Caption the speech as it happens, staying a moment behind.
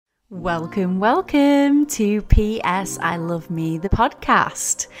Welcome to PS I Love Me, the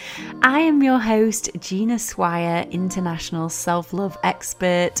podcast. I am your host, Gina Swire, international self-love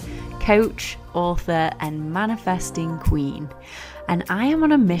expert, coach, author, and manifesting queen. And I am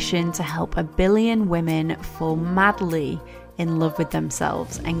on a mission to help 1 billion women fall madly in love with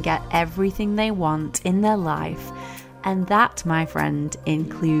themselves and get everything they want in their life. And that, my friend,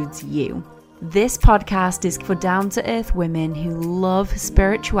 includes you. This podcast is for down-to-earth women who love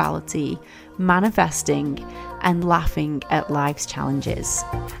spirituality, manifesting, and laughing at life's challenges.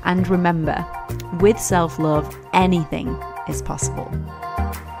 And remember, with self-love, anything is possible.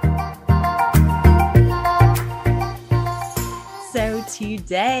 So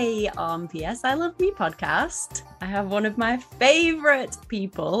today on PS I Love Me podcast, I have one of my favorite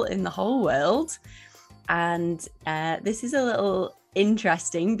people in the whole world. And this is a little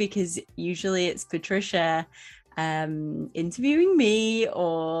interesting because usually it's Patricia interviewing me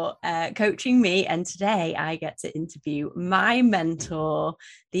or coaching me, and today I get to interview my mentor,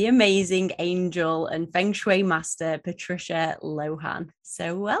 the amazing angel and feng shui master, Patricia Lohan.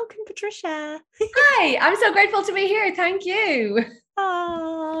 So welcome, Patricia. Hi, I'm so grateful to be here. Thank you.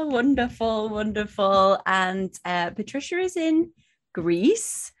 Oh, wonderful. And Patricia is in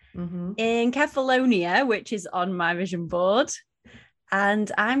Greece, in Kefalonia, which is on my vision board.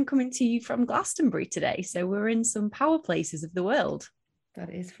 And I'm coming to you from Glastonbury today. So we're in some power places of the world.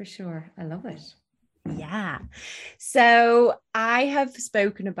 That is for sure. I love it. Yeah. So I have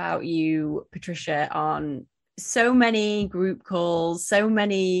spoken about you, Patricia, on so many group calls, so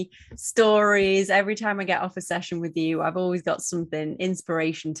many stories. Every time I get off a session with you, I've always got something,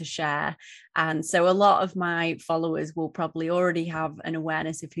 inspiration to share. And so a lot of my followers will probably already have an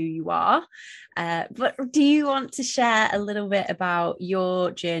awareness of who you are. But do you want to share a little bit about your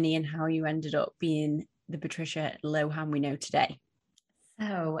journey and how you ended up being the Patricia Lohan we know today?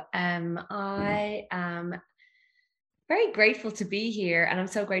 So I am very grateful to be here, and I'm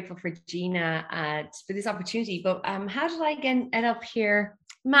so grateful for Gina for this opportunity. But how did I end up here?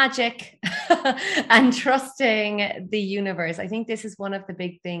 Magic and trusting the universe. I think this is one of the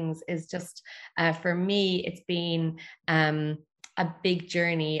big things. Is just for me, it's been a big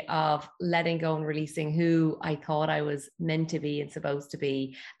journey of letting go and releasing who I thought I was meant to be and supposed to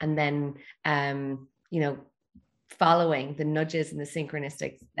be, and then following the nudges and the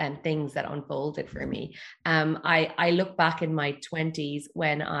synchronistic things that unfolded for me. I look back in my 20s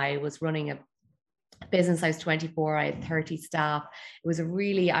when I was running a business. I was 24, I had 30 staff. It was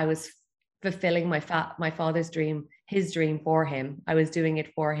I was fulfilling my father's dream, his dream for him. I was doing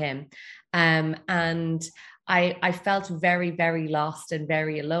it for him. And I felt very, very lost and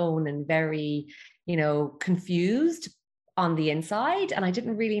very alone and very, confused on the inside. And I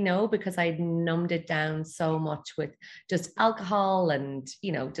didn't really know because I'd numbed it down so much with just alcohol and,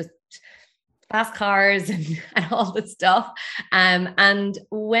 just fast cars and all the stuff. And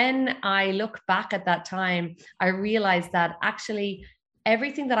when I look back at that time, I realized that actually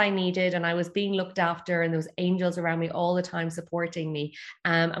everything that I needed, and I was being looked after, and there was angels around me all the time supporting me.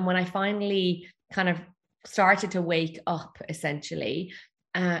 And when I finally kind of started to wake up, essentially,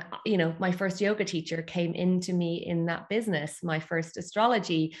 my first yoga teacher came into me in that business. My first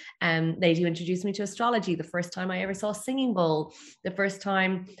astrology lady introduced me to astrology. The first time I ever saw a singing bowl. The first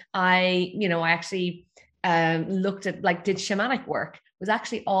time I actually looked at, did shamanic work, was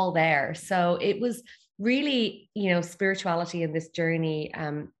actually all there. So it was really, spirituality in this journey.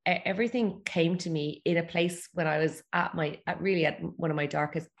 Everything came to me in a place when I was at one of my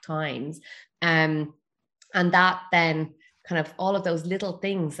darkest times. And that then kind of all of those little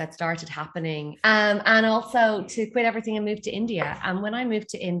things that started happening, and also to quit everything and move to India. And when I moved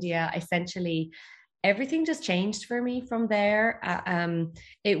to India, essentially everything just changed for me from there.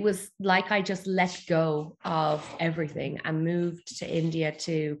 It was like I just let go of everything and moved to India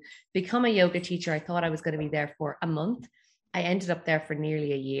to become a yoga teacher. I thought I was going to be there for a month. I ended up there for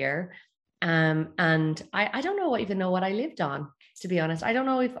nearly a year. And I don't even know what I lived on, to be honest. I don't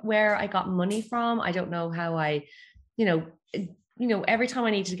know where I got money from. I don't know how I every time I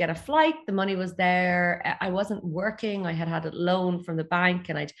needed to get a flight, the money was there. I wasn't working. I had a loan from the bank,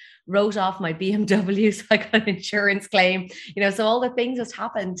 and I'd wrote off my BMW, so I got an insurance claim, so all the things just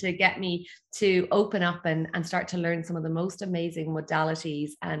happened to get me to open up and start to learn some of the most amazing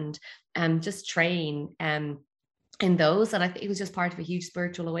modalities and just train in those. And I think it was just part of a huge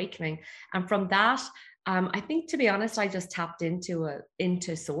spiritual awakening. And from that, I think, to be honest, I just tapped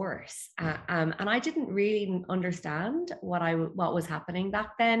into source, and I didn't really understand what was happening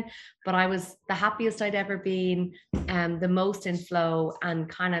back then. But I was the happiest I'd ever been, the most in flow, and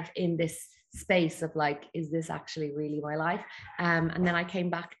kind of in this space of like, is this actually really my life? And then I came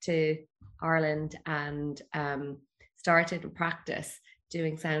back to Ireland and started to practice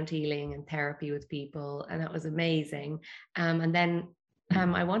doing sound healing and therapy with people, and that was amazing. And then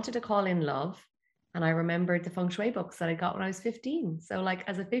I wanted to call in love, and I remembered the feng shui books that I got when I was 15. So like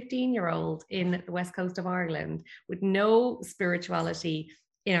as a 15-year-old in the west coast of Ireland with no spirituality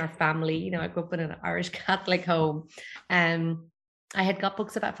in our family, you know, I grew up in an Irish Catholic home, I had got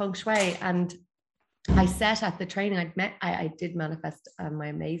books about feng shui, and I sat at the training. I did manifest my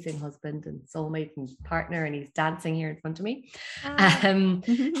amazing husband and soulmate and partner, and he's dancing here in front of me.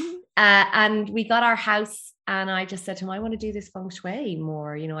 And we got our house, and I just said to him, I want to do this feng shui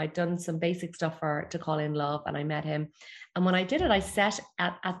more. You know, I'd done some basic stuff to call in love, and I met him. And when I did it, I sat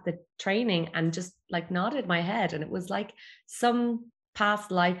at the training and just like nodded my head. And it was like some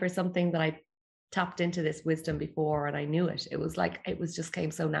past life or something that I tapped into this wisdom before, and I knew it. It was like, it was just came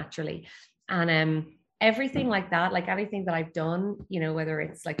so naturally. And everything like that, like anything that I've done, you know, whether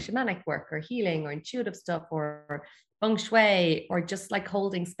it's like shamanic work or healing or intuitive stuff or feng shui or just like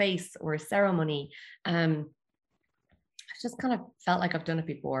holding space or ceremony, I just kind of felt like I've done it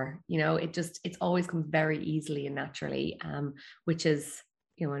before. You know, it's always come very easily and naturally, which is,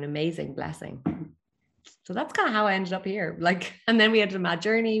 you know, an amazing blessing. So that's kind of how I ended up here. Like, and then we had a mad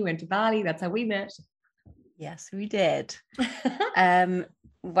journey, went to Bali. That's how we met. Yes, we did.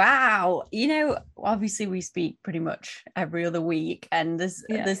 Wow. You know, obviously we speak pretty much every other week, and there's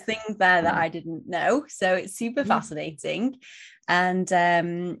things there that I didn't know. So it's super fascinating. And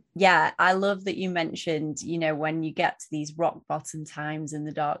yeah, I love that you mentioned, you know, when you get to these rock bottom times and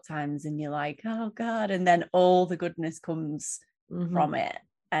the dark times and you're like, oh God, and then all the goodness comes from it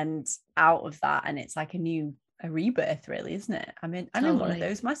and out of that. And it's like a rebirth, really, isn't it? I mean, I'm in one of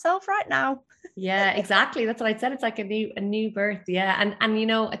those myself right now. Yeah, exactly. That's what I said. It's like a new birth. Yeah. And you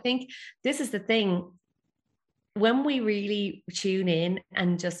know, I think this is the thing. When we really tune in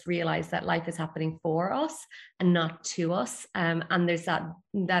and just realize that life is happening for us and not to us, and there's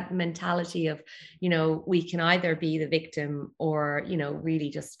that mentality of, you know, we can either be the victim or, you know, really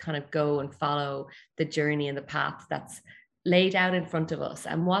just kind of go and follow the journey and the path that's laid out in front of us.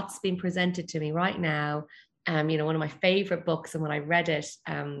 And what's been presented to me right now, you know, one of my favorite books, and when I read it,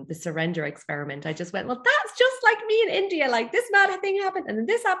 The Surrender Experiment, I just went, well, that's just like me in India. Like this mad thing happened, and then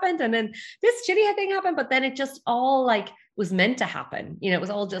this happened, and then this shitty thing happened, but then it just all like was meant to happen. You know, it was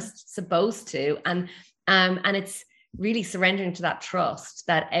all just supposed to, and it's really surrendering to that trust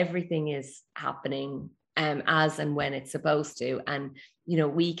that everything is happening as and when it's supposed to. And you know,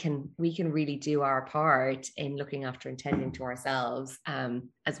 we can really do our part in looking after and tending to ourselves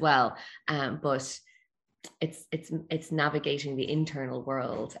as well, but it's navigating the internal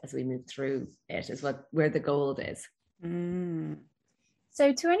world as we move through it is where the gold is.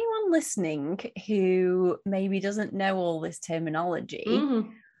 So to anyone listening who maybe doesn't know all this terminology,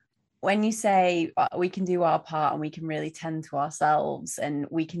 when you say we can do our part and we can really tend to ourselves and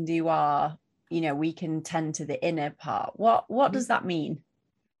we can do our, you know, we can tend to the inner part, what does that mean?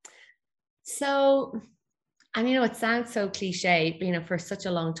 So, and you know, it sounds so cliche, but you know, for such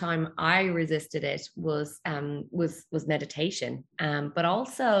a long time I resisted it, was meditation, but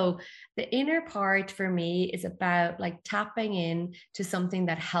also the inner part for me is about like tapping in to something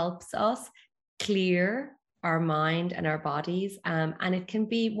that helps us clear our mind and our bodies, and it can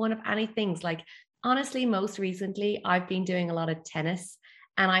be one of any things. Like honestly, most recently I've been doing a lot of tennis,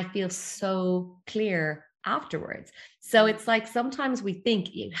 and I feel so clear afterwards. So it's like sometimes we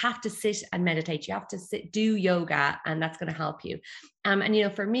think you have to sit and meditate, you have to do yoga, and that's going to help you. And you know,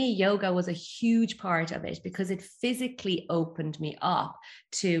 for me, yoga was a huge part of it because it physically opened me up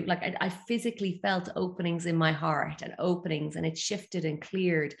to like, I physically felt openings in my heart and openings, and it shifted and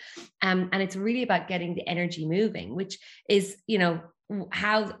cleared. And it's really about getting the energy moving, which is, you know,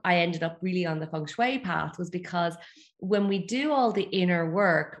 how I ended up really on the feng shui path, was because when we do all the inner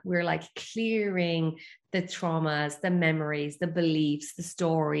work, we're like clearing the traumas, the memories, the beliefs, the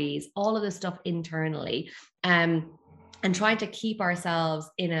stories, all of the stuff internally, and trying to keep ourselves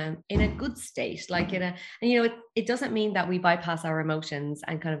in a good state, like and you know, it doesn't mean that we bypass our emotions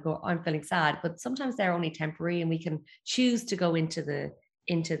and kind of go, I'm feeling sad, but sometimes they're only temporary, and we can choose to go into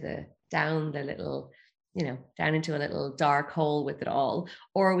the down the little, you know, down into a little dark hole with it all.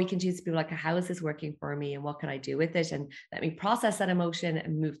 Or we can choose to be like, how is this working for me, and what can I do with it, and let me process that emotion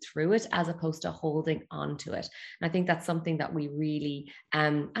and move through it, as opposed to holding on to it. And I think that's something that we really, I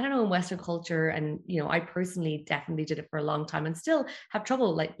don't know, in Western culture, and you know, I personally definitely did it for a long time and still have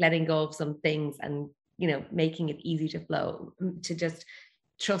trouble like letting go of some things, and you know, making it easy to flow, to just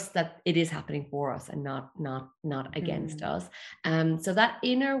trust that it is happening for us and not against us. So that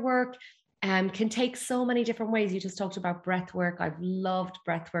inner work, can take so many different ways. You just talked about breath work. I've loved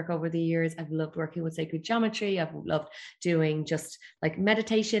breath work over the years. I've loved working with sacred geometry. I've loved doing just like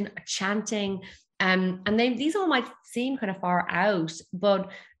meditation, chanting. And these all might seem kind of far out,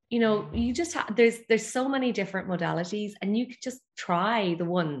 but you just there's so many different modalities, and you could just try the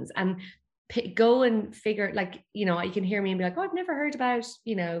ones and go and figure, like, you can hear me and be like, oh, I've never heard about,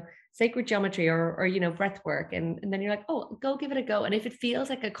 sacred geometry or breath work. And then you're like, oh, go give it a go. And if it feels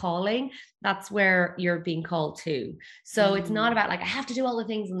like a calling, that's where you're being called to. So it's not about like, I have to do all the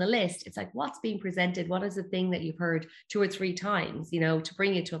things on the list. It's like, what's being presented? What is the thing that you've heard 2 or 3 times, to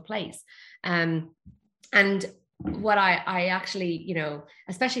bring you to a place? And what I actually,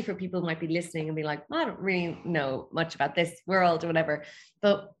 especially for people who might be listening and be like, I don't really know much about this world or whatever,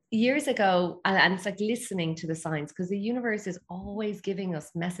 but years ago, and it's like listening to the signs, because the universe is always giving us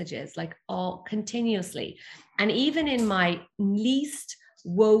messages, like all continuously. And even in my least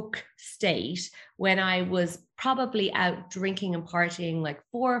woke state, when I was probably out drinking and partying like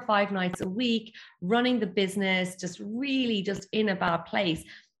 4 or 5 nights a week, running the business, just really just in a bad place,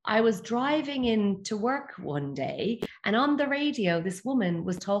 I was driving into work one day, and on the radio, this woman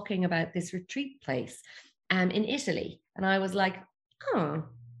was talking about this retreat place in Italy. And I was like, oh,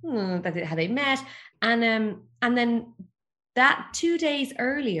 that's how they met. And then that 2 days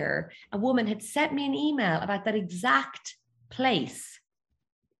earlier, a woman had sent me an email about that exact place.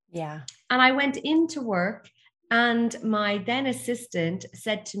 Yeah. And I went into work, and my then assistant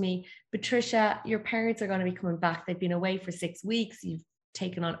said to me, Patricia, your parents are going to be coming back. They've been away for 6 weeks. You've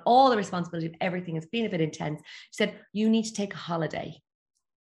taken on all the responsibility of everything. It's been a bit intense. She said, you need to take a holiday.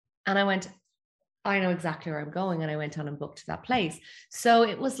 And I went, I know exactly where I'm going. And I went on and booked that place. So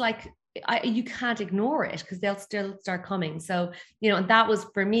it was like, you can't ignore it, because they'll still start coming. So, and that was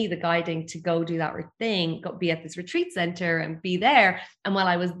for me the guiding to go do that thing, go be at this retreat center and be there. And while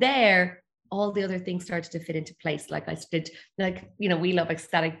I was there, all the other things started to fit into place. Like I did, like, we love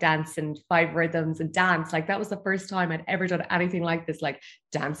ecstatic dance and 5 rhythms and dance. Like that was the first time I'd ever done anything like this, like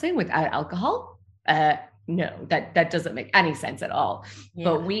dancing without alcohol. No, that doesn't make any sense at all. Yeah.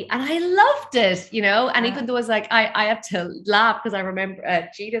 But and I loved it, and even though it was like, I have to laugh because I remember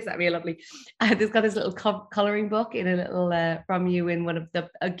Gina sent me a lovely, there's got this little coloring book in a little from you in one of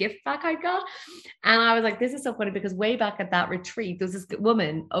a gift pack I got. And I was like, this is so funny, because way back at that retreat, there was this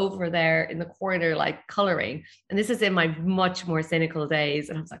woman over there in the corner, like coloring. And this is in my much more cynical days.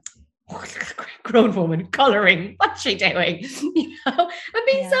 And I was like, grown woman coloring, what's she doing? I'm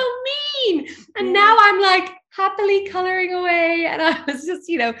being so mean. And now I'm like happily coloring away. And I was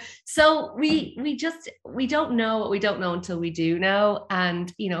just, so we don't know what we don't know until we do know.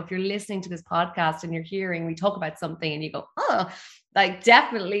 And if you're listening to this podcast and you're hearing we talk about something and you go, oh, like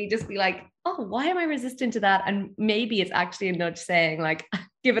definitely just be like, oh, why am I resistant to that? And maybe it's actually a nudge saying like,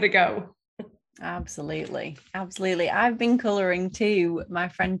 give it a go. Absolutely. I've been colouring too. My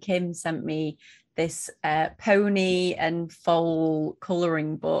friend Kim sent me this pony and foal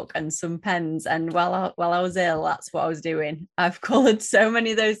colouring book and some pens. And while I was ill, that's what I was doing. I've coloured so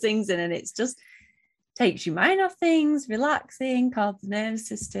many of those things in, and it's just takes your mind off things, relaxing, calms the nervous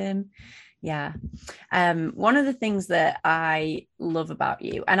system. Yeah. One of the things that I love about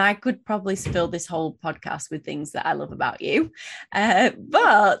you, and I could probably fill this whole podcast with things that I love about you,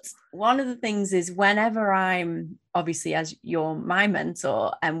 but one of the things is whenever I'm, obviously as you're my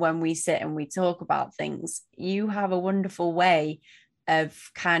mentor, and when we sit and we talk about things, you have a wonderful way of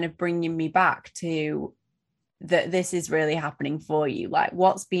kind of bringing me back to that this is really happening for you. Like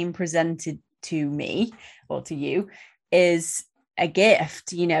what's being presented to me or to you is a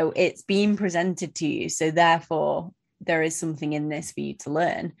gift, it's being presented to you. So therefore there is something in this for you to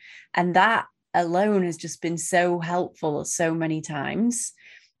learn. And that alone has just been so helpful so many times.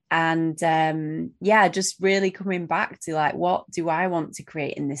 And just really coming back to like, what do I want to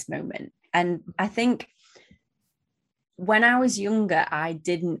create in this moment? And I think when I was younger, I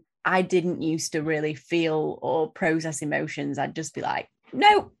didn't used to really feel or process emotions. I'd just be like,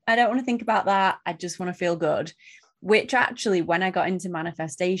 no, I don't want to think about that. I just want to feel good. Which actually, when I got into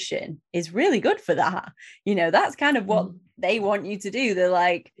manifestation, is really good for that. That's kind of what they want you to do. They're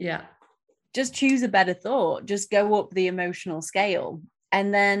like, yeah, just choose a better thought, just go up the emotional scale.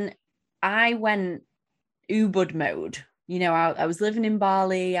 And then I went Ubud mode. I was living in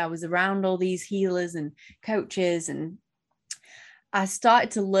Bali. I was around all these healers and coaches, and I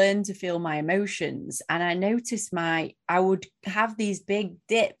started to learn to feel my emotions. And I noticed I would have these big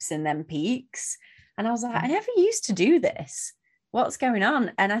dips and then peaks. And I was like, I never used to do this. What's going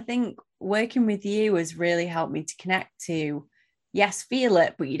on? And I think working with you has really helped me to connect to, yes, feel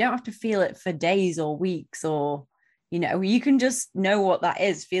it, but you don't have to feel it for days or weeks or, You know, you can just know what that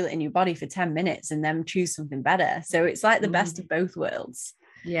is, feel it in your body for 10 minutes and then choose something better. So it's like the best of both worlds.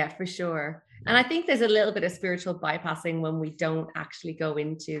 Yeah, for sure. And I think there's a little bit of spiritual bypassing when we don't actually go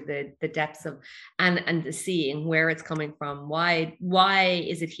into the depths of and the seeing where it's coming from. Why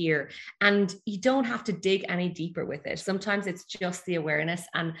is it here? And you don't have to dig any deeper with it. Sometimes it's just the awareness.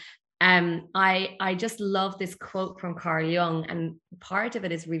 And I just love this quote from Carl Jung, and part of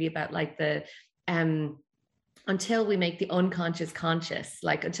it is really about like the until we make the unconscious conscious,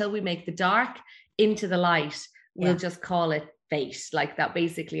 like until we make the dark into the light, we'll just call it fate. Like that,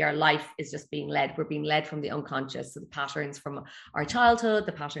 basically our life is just being led. We're being led from the unconscious. So the patterns from our childhood,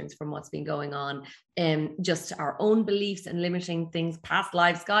 the patterns from what's been going on, just our own beliefs and limiting things, past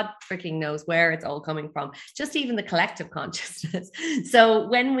lives, God freaking knows where it's all coming from, just even the collective consciousness. So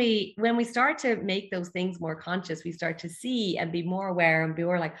when we start to make those things more conscious, we start to see and be more aware and be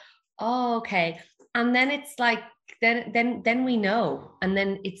more like, oh, okay. And then it's like, then we know, and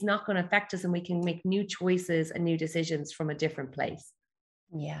then it's not going to affect us, and we can make new choices and new decisions from a different place.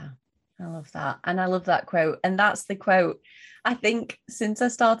 Yeah, I love that. And I love that quote. And that's the quote, I think, since I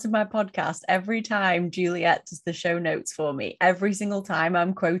started my podcast, every time Juliet does the show notes for me, every single time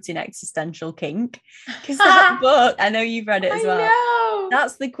I'm quoting Existential Kink, because that book, I know you've read it as well.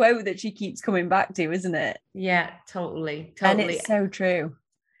 That's the quote that she keeps coming back to, isn't it? Yeah, totally. And it's so true.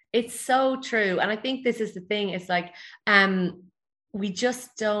 It's so true. And I think this is the thing. It's like, we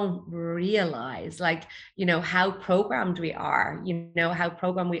just don't realize, like, you know, how programmed we are, you know, how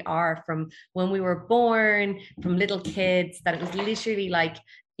programmed we are from when we were born, from little kids, that it was literally like,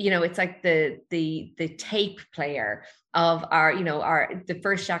 you know, it's like the tape player of our, you know, the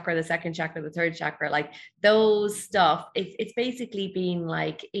first chakra, the second chakra, the third chakra, like those stuff. It's basically being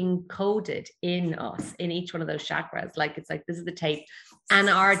like encoded in us, in each one of those chakras. Like, it's like, this is the tape. And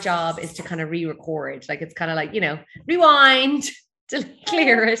our job is to kind of re-record. Like, it's kind of like, you know, rewind to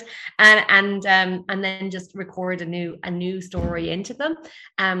clear it, and then just record a new story into them,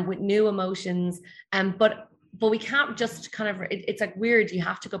 with new emotions. But we can't just kind of, it's like weird. You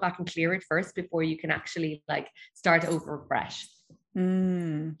have to go back and clear it first before you can actually like start over fresh.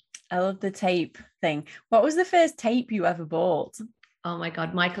 I love the tape thing. What was the first tape you ever bought? Oh my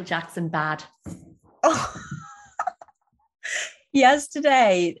God, Michael Jackson, Bad. Oh.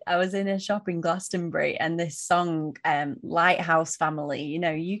 Yesterday, I was in a shop in Glastonbury, and this song, Lighthouse Family, you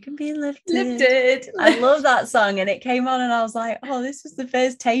know, you can be lifted. I love that song. And it came on and I was like, oh, this was the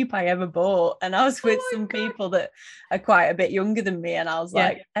first tape I ever bought. And I was with some people that are quite a bit younger than me. And I was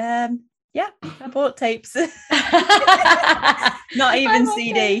like, I bought tapes. Not even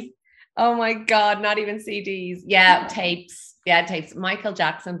CD. Oh my God, not even CDs. Yeah, tapes. Yeah, tapes. Michael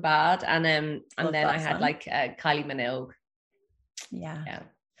Jackson, Bad. And then I had like Kylie Minogue. Yeah,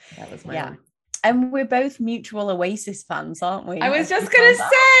 that was my one. And we're both mutual Oasis fans, aren't we? I was just gonna say,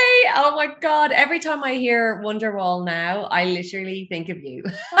 oh my God, every time I hear Wonderwall now, I literally think of you.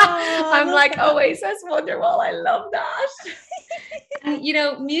 I'm like, Oasis, Wonderwall, I love that. And you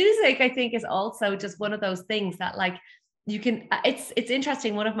know, music, I think, is also just one of those things that, like, you can, it's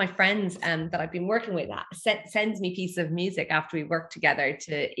interesting. One of my friends that I've been working with sends me pieces of music after we work together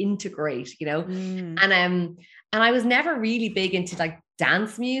to integrate, you know. And I was never really big into like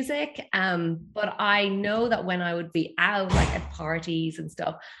dance music, but I know that when I would be out like at parties and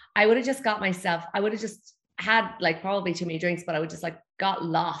stuff, I would have just had like probably too many drinks, but I would just like got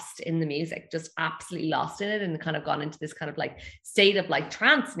lost in the music, just absolutely lost in it, and kind of gone into this kind of like state of like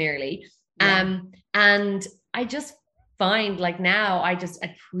trance nearly. And I just find like now I just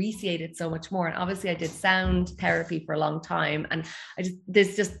appreciate it so much more. And obviously I did sound therapy for a long time, and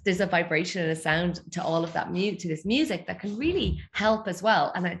there's a vibration and a sound to all of that to this music that can really help as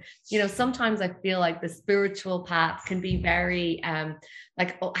well. And I, you know, sometimes I feel like the spiritual path can be very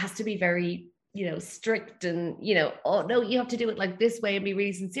has to be very, you know, strict, and, you know, oh no, you have to do it like this way and be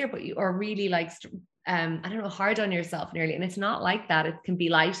really sincere, but you are really like I don't know, hard on yourself nearly. And it's not like that. It can be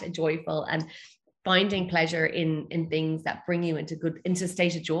light and joyful, and finding pleasure in things that bring you into a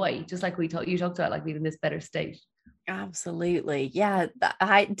state of joy, just like you talked about, like leaving this better state. Absolutely. Yeah.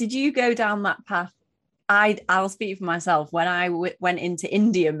 Did you go down that path? I'll speak for myself. When I went into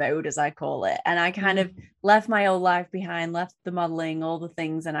India mode, as I call it, and I kind of left my old life behind, left the modeling, all the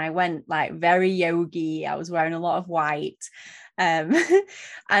things, and I went like very yogi. I was wearing a lot of white. And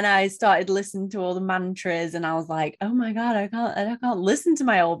I started listening to all the mantras, and I was like, oh my God, I can't listen to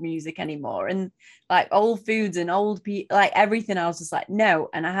my old music anymore. And like old foods and old people, like everything, I was just like, no.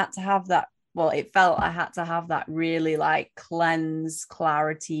 And I had to have that. Well, it felt I had to have that really like cleanse,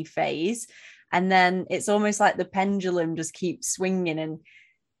 clarity phase. And then it's almost like the pendulum just keeps swinging. And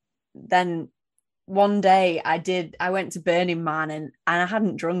then one day I went to Burning Man, and I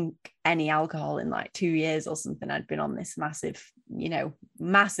hadn't drunk any alcohol in like 2 years or something. I'd been on this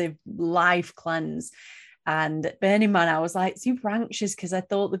massive life cleanse. And at Burning Man, I was like super anxious because I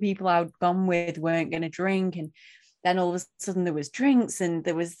thought the people I'd gone with weren't going to drink. And then all of a sudden there was drinks, and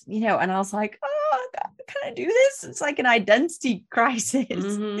there was, and I was like, oh, can I do this? It's like an identity crisis.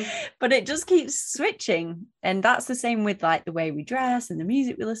 Mm-hmm. But it just keeps switching. And that's the same with like the way we dress and the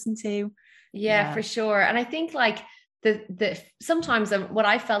music we listen to. Yeah, for sure. And I think like the sometimes what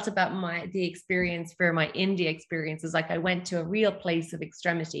I felt about the experience for my India experience is like I went to a real place of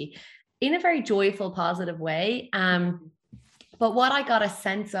extremity in a very joyful, positive way. But what I got a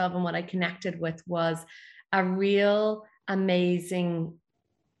sense of and what I connected with was a real amazing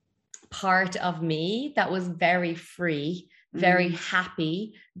part of me that was very free, very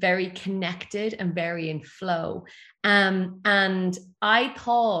happy, very connected, and very in flow. And I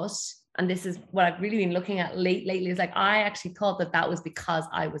thought, and this is what I've really been looking at lately, is like, I actually thought that was because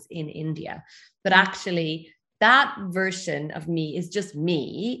I was in India, but actually that version of me is just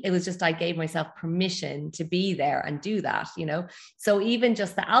me. It was just, I gave myself permission to be there and do that, So even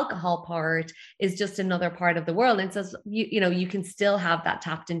just the alcohol part is just another part of the world. And so, you can still have that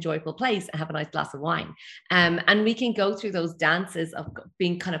tapped in joyful place and have a nice glass of wine. And we can go through those dances of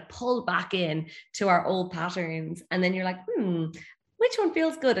being kind of pulled back in to our old patterns. And then you're like, which one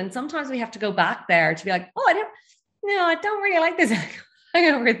feels good? And sometimes we have to go back there to be like, oh, I don't really like this. I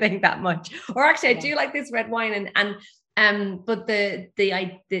overthink that much. Or actually, I do like this red wine. But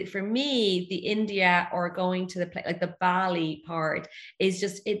for me, the India or going to the place, like the Bali part, is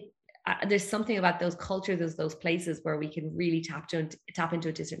just there's something about those cultures, those places where we can really tap into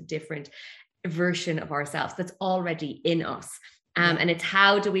a different version of ourselves that's already in us. And it's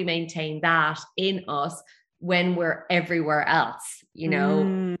how do we maintain that in us when we're everywhere else,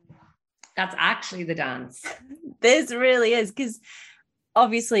 That's actually the dance. This really is, because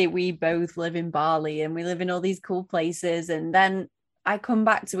obviously we both live in Bali and we live in all these cool places. And then I come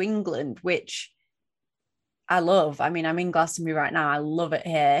back to England, which I love. I mean, I'm in Glastonbury right now. I love it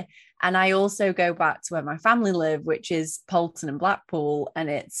here. And I also go back to where my family live, which is Poulton and Blackpool. And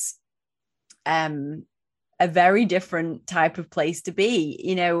it's a very different type of place to be.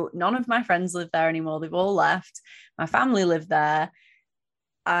 None of my friends live there anymore. They've all left. My family live there.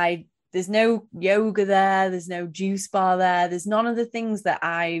 There's no yoga there. There's no juice bar there. There's none of the things that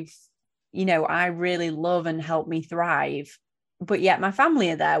I really love and help me thrive. But yet my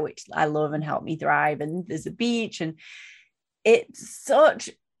family are there, which I love and help me thrive. And there's a beach, and it's such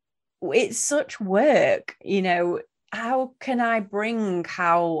work, How can I bring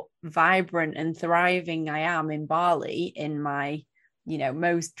how vibrant and thriving I am in Bali, in my,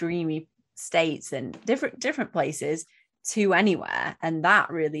 most dreamy states and different places, to anywhere? And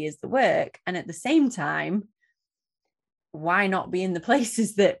that really is the work. And at the same time, why not be in the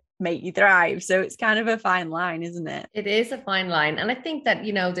places that make you thrive? So it's kind of a fine line, isn't it? It is a fine line. And I think that,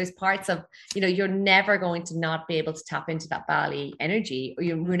 there's parts of, you're never going to not be able to tap into that Bali energy, or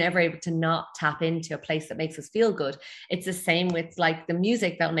we're never able to not tap into a place that makes us feel good. It's the same with like the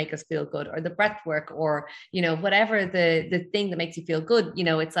music that'll make us feel good, or the breath work, or, whatever the thing that makes you feel good,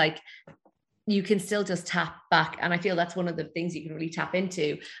 it's like, you can still just tap back. And I feel that's one of the things you can really tap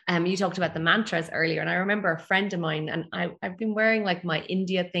into. You talked about the mantras earlier, and I remember a friend of mine, and I've been wearing like my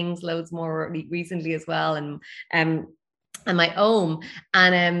India things loads more recently as well. And my Om.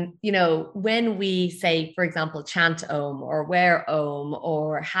 And, when we say, for example, chant Om or wear Om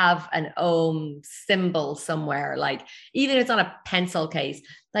or have an Om symbol somewhere, like even if it's on a pencil case,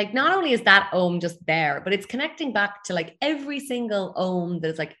 like not only is that Om just there, but it's connecting back to like every single Om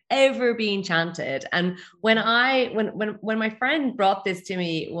that's like ever being chanted. And when my friend brought this to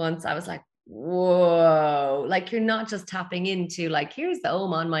me once, I was like, whoa, like you're not just tapping into like, here's the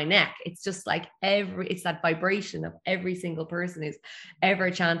Om on my neck. It's just like it's that vibration of every single person who's ever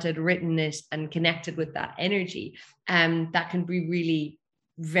chanted, written it, and connected with that energy. That can be really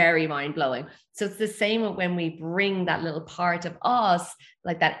very mind-blowing. So it's the same when we bring that little part of us,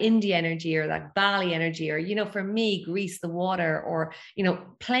 like that India energy or that Bali energy, or, for me, Greece, the water, or,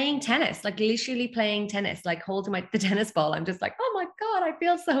 playing tennis, like literally playing tennis, like holding the tennis ball. I'm just like, oh my God, I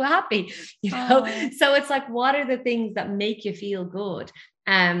feel so happy, So it's like, what are the things that make you feel good?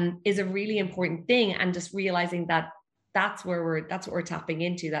 Is a really important thing. And just realizing that that's what we're tapping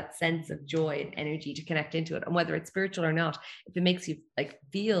into, that sense of joy and energy to connect into it. And whether it's spiritual or not, if it makes you like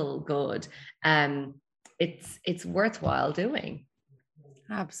feel good, it's worthwhile doing.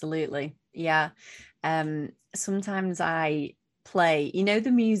 Absolutely. Yeah. Sometimes I play,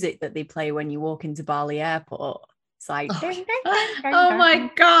 the music that they play when you walk into Bali Airport. It's like, Oh, ding, ding, ding, ding, oh ding.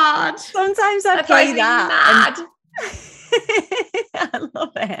 my God. Sometimes I That play drives me that. mad. I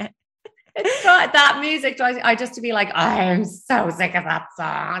love it. That music drives me. I just to be like, I'm so sick of that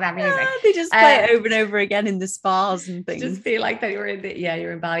song, that music. They just play it over and over again in the spas and things. Just feel like that you're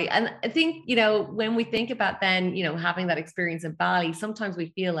in Bali. And I think, when we think about then, having that experience in Bali, sometimes we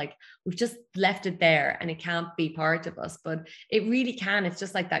feel like we've just left it there and it can't be part of us, but it really can. It's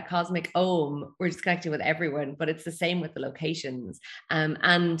just like that cosmic Om. We're just connected with everyone, but it's the same with the locations.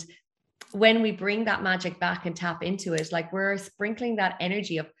 And when we bring that magic back and tap into it, like we're sprinkling that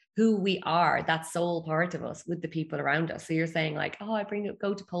energy of who we are, that soul part of us with the people around us. So you're saying like, oh,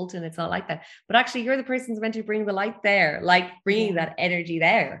 go to Polton. It's not like that. But actually you're the person who's meant to bring the light there, like bringing that energy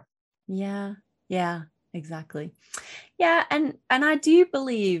there. Yeah. Yeah, exactly. Yeah. And I do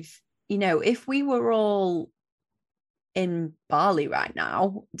believe, if we were all in Bali right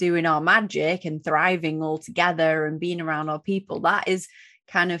now, doing our magic and thriving all together and being around our people, that is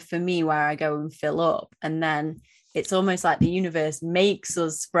kind of for me where I go and fill up. And then it's almost like the universe makes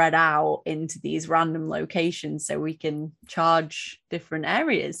us spread out into these random locations so we can charge different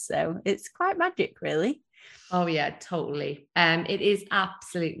areas. So it's quite magic, really. Oh yeah, totally. It is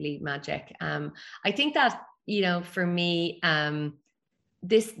absolutely magic. I think that, for me,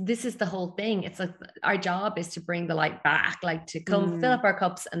 this is the whole thing. It's like our job is to bring the light back, like to come fill up our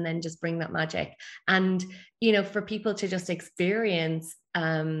cups and then just bring that magic. And for people to just experience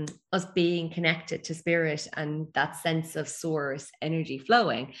us being connected to spirit and that sense of source energy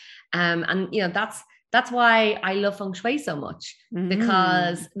flowing. And that's why I love feng shui so much,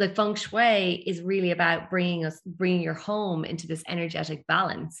 because the feng shui is really about bringing your home into this energetic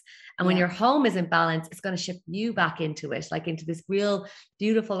balance. And when your home is in balance, it's going to shift you back into it, like into this real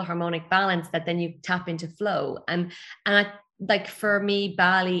beautiful harmonic balance that then you tap into flow. And like for me,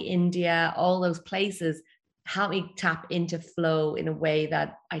 Bali, India, all those places help me tap into flow in a way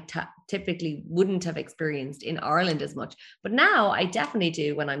that I typically wouldn't have experienced in Ireland as much. But now I definitely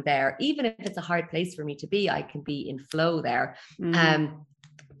do when I'm there. Even if it's a hard place for me to be, I can be in flow there.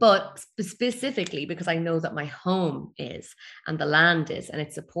 But specifically because I know that my home is and the land is, and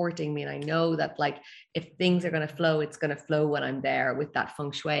it's supporting me. And I know that like, if things are going to flow, it's going to flow when I'm there with that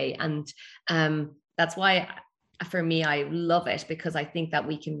feng shui. And that's why for me, I love it, because I think that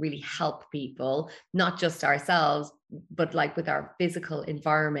we can really help people, not just ourselves, but like with our physical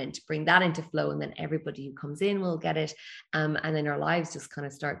environment, bring that into flow. And then everybody who comes in will get it. And then our lives just kind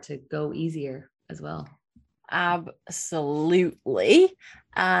of start to go easier as well. Absolutely.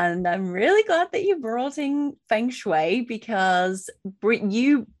 And I'm really glad that you brought in feng shui, because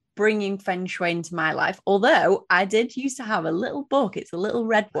you bringing feng shui into my life, although I did used to have a little book, it's a little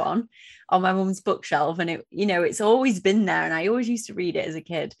red one on my mum's bookshelf, and it's always been there, and I always used to read it as a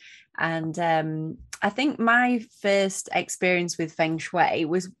kid. And I think my first experience with feng shui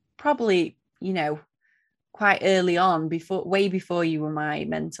was probably quite early on, way before you were my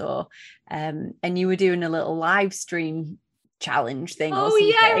mentor, and you were doing a little live stream challenge thing. Oh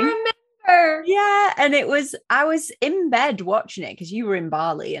yeah, I remember. Yeah, and I was in bed watching it because you were in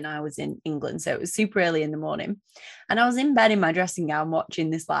Bali and I was in England, so it was super early in the morning, and I was in bed in my dressing gown watching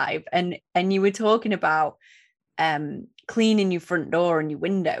this live, and you were talking about cleaning your front door and your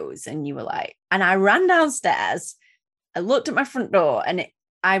windows, and you were like, and I ran downstairs, I looked at my front door, and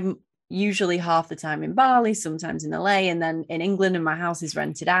I'm usually half the time in Bali, sometimes in LA, and then in England, and my house is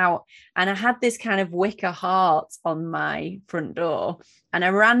rented out. And I had this kind of wicker heart on my front door, and I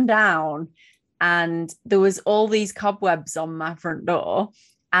ran down and there was all these cobwebs on my front door,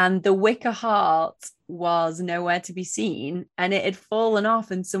 and the wicker heart was nowhere to be seen, and it had fallen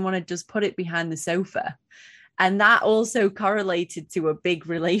off and someone had just put it behind the sofa. And that also correlated to a big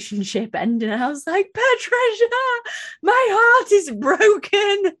relationship ending. I was like, Patricia, my heart is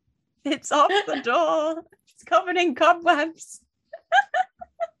broken. It's off the door. It's covered in cobwebs.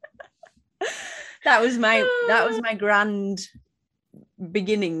 That was my grand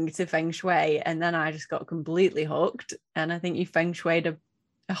beginning to feng shui, and then I just got completely hooked. And I think you feng shuied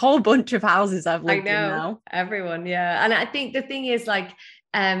a whole bunch of houses I've lived in now. Everyone, yeah. And I think the thing is like,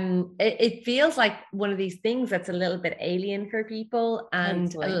 it feels like one of these things that's a little bit alien for people,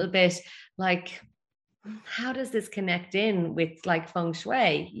 and totally. A little bit like, how does this connect in with like feng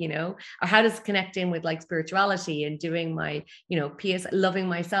shui, or how does it connect in with like spirituality and doing my, PS, loving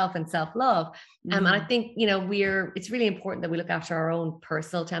myself and self-love. And I think, it's really important that we look after our own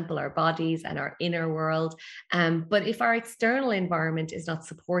personal temple, our bodies and our inner world. But if our external environment is not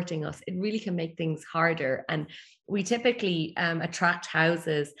supporting us, it really can make things harder. And we typically attract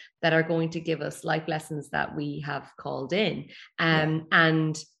houses that are going to give us life lessons that we have called in.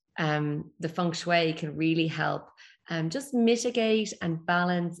 And the feng shui can really help just mitigate and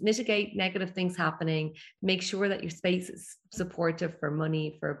balance, mitigate negative things happening, make sure that your space is supportive for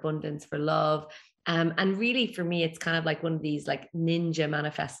money, for abundance, for love. And really for me, it's kind of like one of these like ninja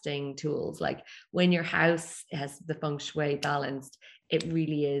manifesting tools. Like when your house has the feng shui balanced, it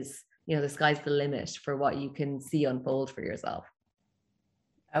really is, the sky's the limit for what you can see unfold for yourself.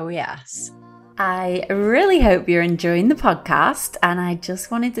 Oh, yes. I really hope you're enjoying the podcast, and I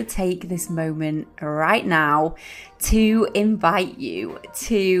just wanted to take this moment right now to invite you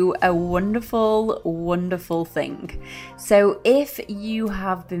to a wonderful, wonderful thing. So if you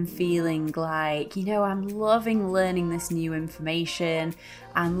have been feeling like, I'm loving learning this new information,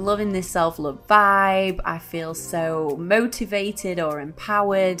 I'm loving this self-love vibe, I feel so motivated or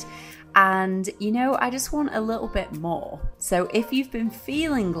empowered, and, I just want a little bit more. So if you've been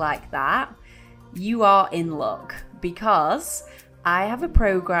feeling like that, you are in luck, because I have a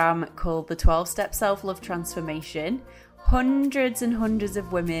program called the 12-Step Self-Love Transformation. Hundreds and hundreds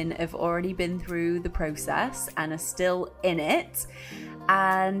of women have already been through the process and are still in it.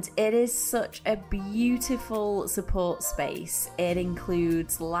 And it is such a beautiful support space. It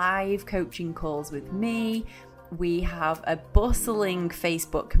includes live coaching calls with me. We have a bustling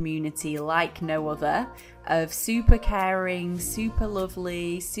Facebook community like no other, of super caring, super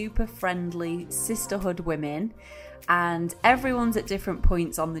lovely, super friendly sisterhood women. And everyone's at different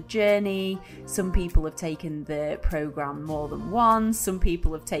points on the journey. Some people have taken the program more than once. Some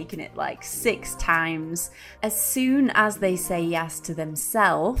people have taken it like 6 times. As soon as they say yes to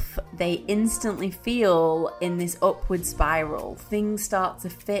themselves, they instantly feel in this upward spiral. Things start to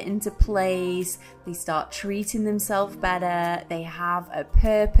fit into place. They start treating themselves better. They have a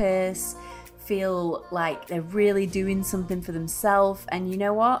purpose, feel like they're really doing something for themselves. And you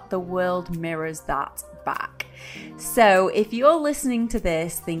know what? The world mirrors that back. So if you're listening to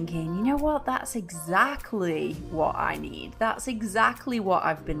this thinking, you know what, that's exactly what I need, that's exactly what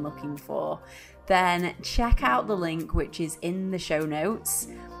I've been looking for, then check out the link which is in the show notes.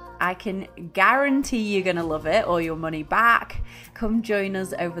 I can guarantee you're going to love it, or your money back. Come join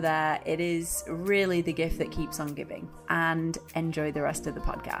us over there. It is really the gift that keeps on giving. And enjoy the rest of the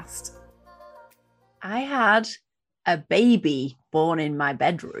podcast. I had a baby born in my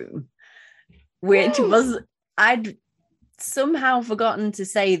bedroom, which was, I'd somehow forgotten to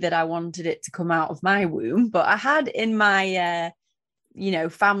say that I wanted it to come out of my womb, but I had in my,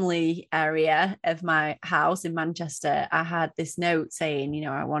 family area of my house in Manchester, I had this note saying,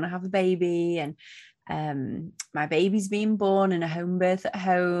 I want to have a baby, and my baby's being born in a home birth at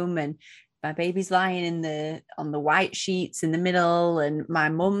home, and my baby's lying on the white sheets in the middle, and my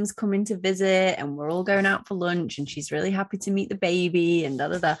mum's coming to visit, and we're all going out for lunch, and she's really happy to meet the baby, and da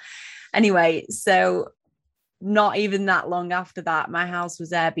da da. Anyway, so not even that long after that, my house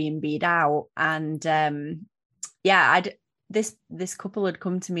was Airbnb'd out, and this couple had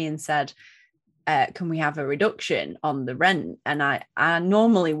come to me and said, can we have a reduction on the rent? And I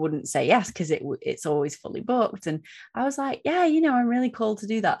normally wouldn't say yes, because it's always fully booked. And I was like, yeah, I'm really cool to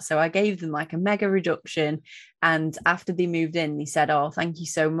do that. So I gave them like a mega reduction. And after they moved in, they said, oh, thank you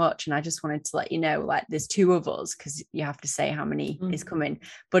so much. And I just wanted to let you know, like, there's 2 of us, because you have to say how many is coming,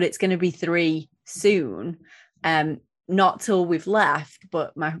 but it's going to be 3 soon. Not till we've left,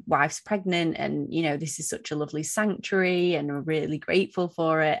 but my wife's pregnant, and this is such a lovely sanctuary, and we're really grateful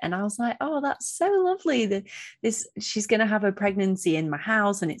for it. And I was like, oh, that's so lovely that she's going to have a pregnancy in my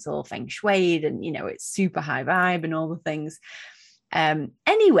house, and it's all feng shuied, and it's super high vibe and all the things.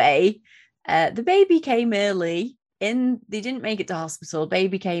 Anyway, the baby came early they didn't make it to hospital.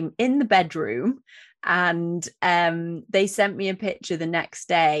 Baby came in the bedroom, and they sent me a picture the next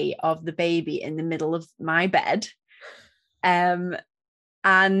day of the baby in the middle of my bed. And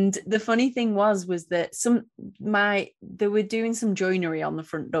the funny thing was that they were doing some joinery on the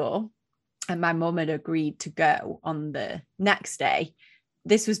front door, and my mum had agreed to go on the next day.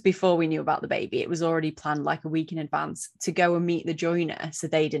 This was before we knew about the baby. It was already planned like a week in advance to go and meet the joiner, so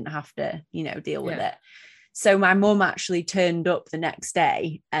they didn't have to, deal with it. So my mum actually turned up the next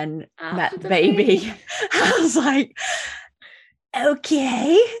day and met the baby. I was like,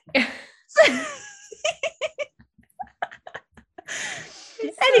 okay.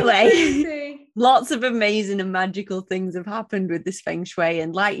 Anyway, lots of amazing and magical things have happened with this feng shui,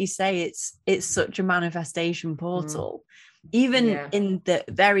 and like you say, it's such a manifestation portal. Even in the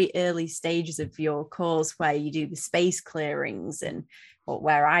very early stages of your course, where you do the space clearings, and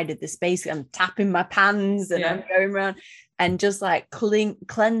where I did the space, I'm tapping my pans and I'm going around and just like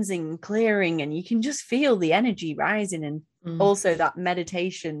cleansing, clearing, and you can just feel the energy rising. And also that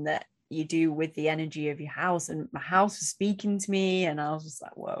meditation that you do with the energy of your house, and my house was speaking to me, and I was just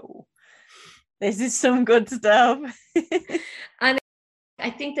like, whoa, This is some good stuff. And I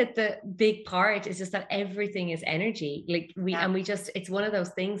think that the big part is just that everything is energy. Like it's one of those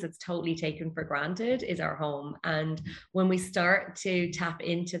things that's totally taken for granted is our home. And when we start to tap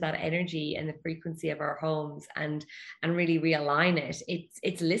into that energy and the frequency of our homes and really realign it,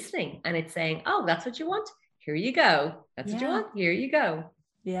 it's listening and it's saying, oh, that's what you want. Here you go. That's what you want. Here you go.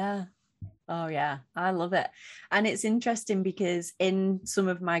 Yeah. Oh yeah, I love it. And it's interesting because in some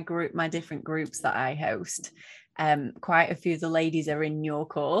of my different groups that I host, quite a few of the ladies are in your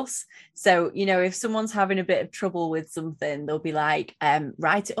course. So, you know, if someone's having a bit of trouble with something, they'll be like,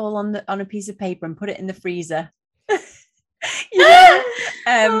 write it all on a piece of paper and put it in the freezer. You know?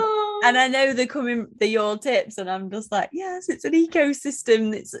 And I know they're your tips, and I'm just like, yes, it's an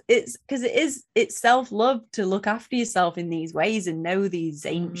ecosystem. It's because it's self-love to look after yourself in these ways and know these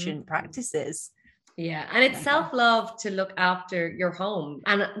ancient practices. Yeah. And it's self-love to look after your home.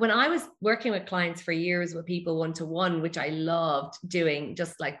 And when I was working with clients for years with people one-to-one, which I loved doing,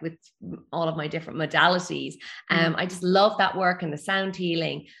 just like with all of my different modalities, I just love that work and the sound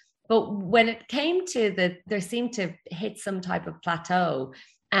healing. But when it came to there seemed to hit some type of plateau.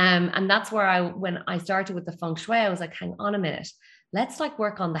 And that's where when I started with the feng shui, I was like, hang on a minute, let's like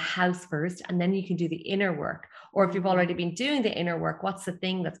work on the house first, and then you can do the inner work. Or if you've already been doing the inner work, what's the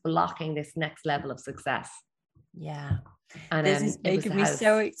thing that's blocking this next level of success? Yeah. And this is making me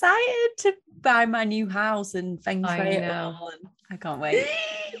so excited to buy my new house and feng shui it all. And I can't wait.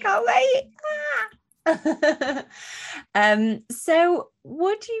 Can't wait. So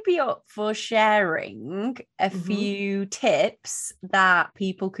would you be up for sharing a few tips that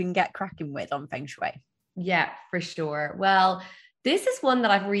people can get cracking with on feng shui? Yeah, for sure. Well, this is one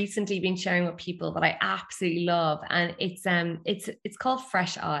that I've recently been sharing with people that I absolutely love, and it's called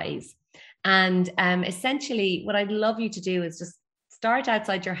Fresh Eyes. And essentially what I'd love you to do is just start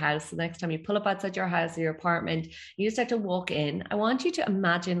outside your house. The next time you pull up outside your house or your apartment, you start to walk in. I want you to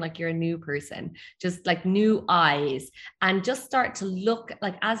imagine like you're a new person, just like new eyes, and just start to look,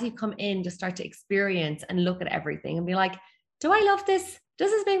 like as you come in, just start to experience and look at everything and be like, do I love this?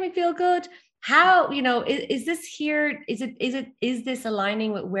 Does this make me feel good? How, you know, is this here? Is this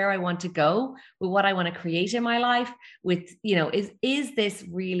aligning with where I want to go, with what I want to create in my life? With, you know, is this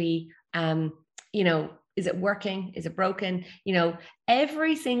really, you know, is it working? Is it broken? You know,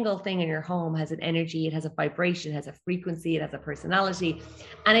 every single thing in your home has an energy, it has a vibration, it has a frequency, it has a personality,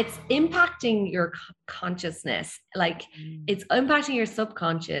 and it's impacting your consciousness. Like it's impacting your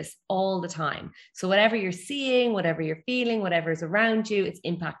subconscious all the time. So whatever you're seeing, whatever you're feeling, whatever is around you, it's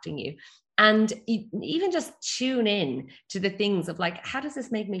impacting you. And even just tune in to the things of like, how does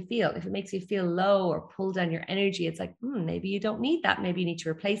this make me feel? If it makes you feel low or pull down your energy, it's like, maybe you don't need that. Maybe you need to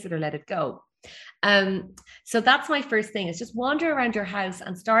replace it or let it go. So that's my first thing, is just wander around your house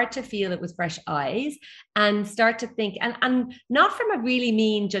and start to feel it with fresh eyes, and start to think, and not from a really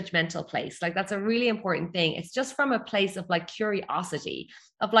mean judgmental place. Like that's a really important thing. It's just from a place of like curiosity,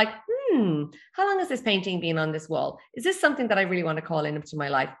 of like, how long has this painting been on this wall? Is this something that I really want to call into my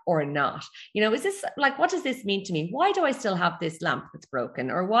life or not? You know, is this like, what does this mean to me? Why do I still have this lamp that's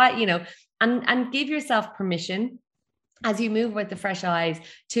broken? Or why, you know, and give yourself permission as you move with the fresh eyes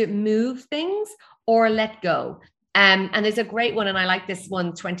to move things or let go. And there's a great one, and I like this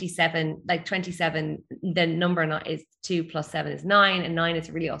one, 27, like 27, the number is 2 + 7 is 9, and 9 is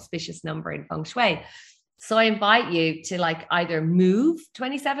a really auspicious number in feng shui. So I invite you to like either move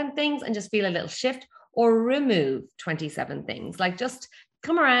 27 things and just feel a little shift, or remove 27 things. Like just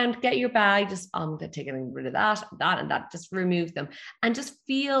come around, get your bag, just I'm getting rid of that, and that, just remove them. And just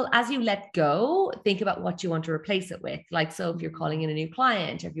feel as you let go, think about what you want to replace it with. Like, so if you're calling in a new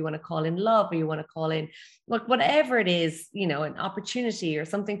client, or if you want to call in love, or you want to call in whatever it is, you know, an opportunity or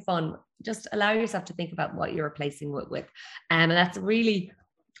something fun, just allow yourself to think about what you're replacing with. And that's a really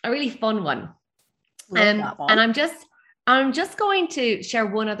fun one. And I'm just going to share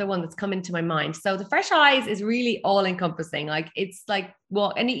one other one that's come into my mind. So the fresh eyes is really all encompassing. Like it's like,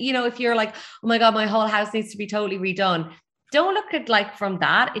 well, and you know, if you're like, oh my God, my whole house needs to be totally redone, don't look at like from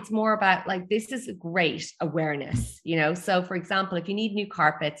that. It's more about like, this is a great awareness, you know? So for example, if you need new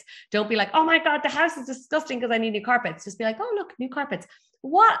carpets, don't be like, oh my God, the house is disgusting because I need new carpets. Just be like, oh, look, new carpets.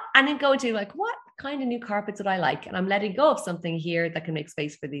 What? And then go to like, what kind of new carpets would I like? And I'm letting go of something here that can make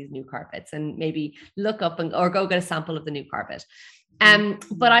space for these new carpets, and maybe look up or go get a sample of the new carpet.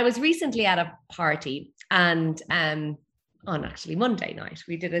 But I was recently at a party, and on actually Monday night,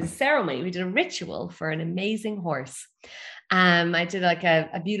 we did a ceremony, we did a ritual for an amazing horse. I did like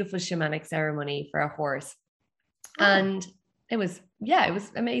a beautiful shamanic ceremony for a horse. And it was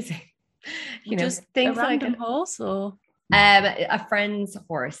amazing. You know, just things a random like horse, or A friend's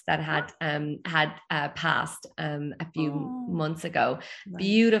horse that had passed a few months ago.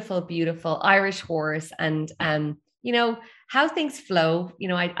 Right. Beautiful Irish horse. And you know how things flow. You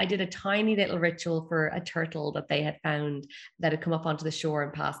know, I did a tiny little ritual for a turtle that they had found that had come up onto the shore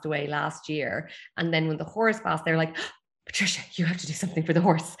and passed away last year. And then when the horse passed, they're like, Patricia, you have to do something for the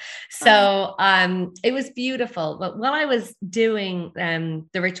horse. So it was beautiful. But while I was doing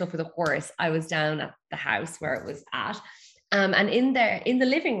the ritual for the horse, I was down at the house where it was at. And in the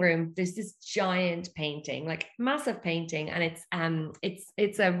living room, there's this giant painting, like massive painting. And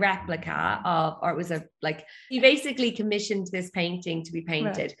it's a replica of, or it was he basically commissioned this painting to be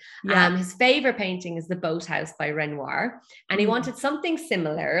painted. Right. Yeah. His favorite painting is The Boathouse by Renoir. And he wanted something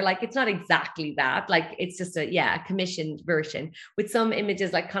similar. Like, it's not exactly that, like, it's just a commissioned version with some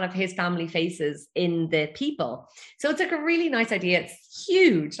images, like kind of his family faces in the people. So it's like a really nice idea. It's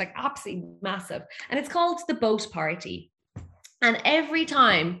huge, like absolutely massive. And it's called The Boat Party. And every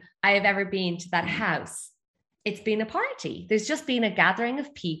time I have ever been to that house, it's been a party. There's just been a gathering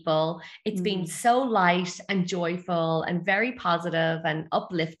of people. It's been so light and joyful and very positive and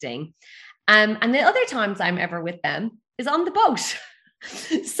uplifting. And the other times I'm ever with them is on the boat.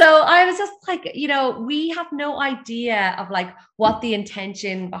 So I was just like, you know, we have no idea of like what the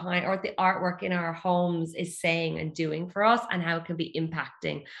intention behind or the artwork in our homes is saying and doing for us, and how it can be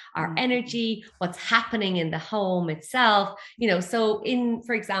impacting our energy, what's happening in the home itself, you know. So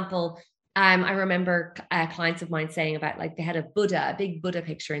for example, I remember clients of mine saying about, like, they had a big Buddha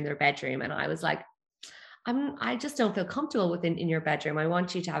picture in their bedroom. And I was like, I just don't feel comfortable in your bedroom. I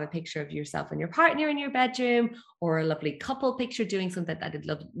want you to have a picture of yourself and your partner in your bedroom, or a lovely couple picture doing something that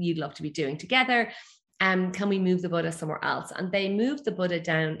you'd love to be doing together. Can we move the Buddha somewhere else? And they moved the Buddha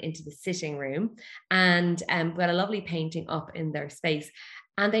down into the sitting room, and got a lovely painting up in their space.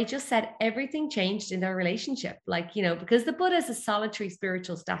 And they just said everything changed in their relationship. Like, you know, because the Buddha is a solitary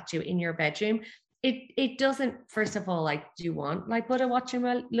spiritual statue in your bedroom. It doesn't, first of all, like, do you want like Buddha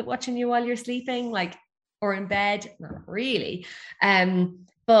watching you while you're sleeping? Like, or in bed? Not really.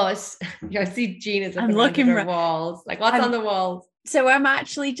 But you know, I see Gina's looking at the walls. Like, what's on the walls? So I'm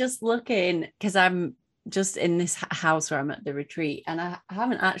actually just looking, because I'm just in this house where I'm at the retreat, and I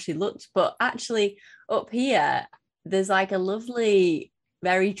haven't actually looked, but actually up here there's like a lovely,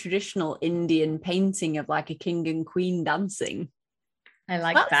 very traditional Indian painting of like a king and queen dancing. I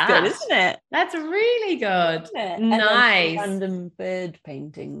like that. That's good, isn't it? That's really good. Nice. Random bird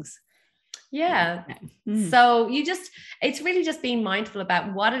paintings. Yeah. So it's really just being mindful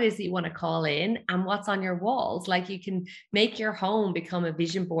about what it is that you want to call in and what's on your walls. Like, you can make your home become a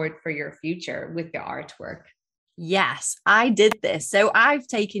vision board for your future with your artwork. Yes, I did this. So I've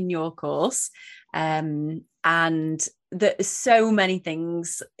taken your course, and there's so many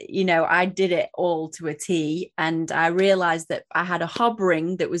things, you know, I did it all to a T, and I realized that I had a hob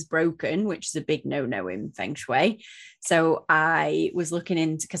ring that was broken, which is a big no-no in Feng Shui. So I was looking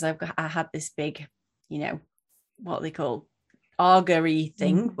into, because I had this big, you know, what they call augury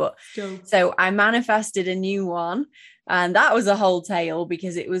thing, but so I manifested a new one, and that was a whole tale,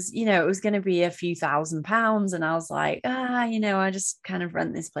 because it was, you know, it was going to be a few £1,000s, and I was like, you know, I just kind of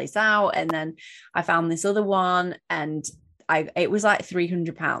rent this place out. And then I found this other one, and it was like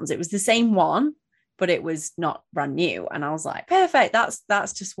 £300. It was the same one, but it was not brand new. And I was like, perfect,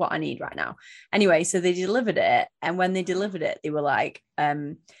 that's just what I need right now. Anyway, so they delivered it, and when they delivered it, they were like,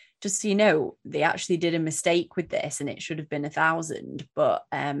 just so you know, they actually did a mistake with this, and it should have been 1,000, but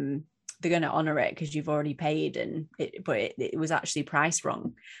they're going to honor it because you've already paid, and it was actually priced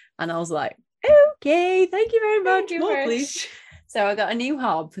wrong. And I was like, okay, thank you very much. More, please. So I got a new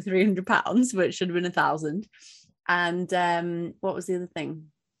hob for £300, but it should have been 1,000. And what was the other thing?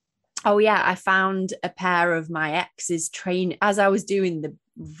 Oh yeah, I found a pair of my ex's train as I was doing the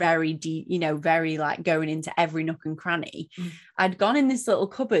very deep, you know, very like going into every nook and cranny. I'd gone in this little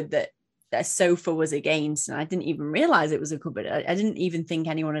cupboard that a sofa was against, and I didn't even realize it was a cupboard. I didn't even think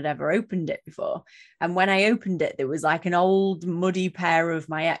anyone had ever opened it before. And when I opened it, there was like an old muddy pair of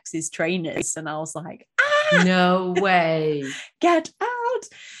my ex's trainers, and I was like, no way, get out.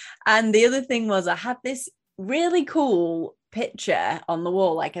 And the other thing was, I had this really cool picture on the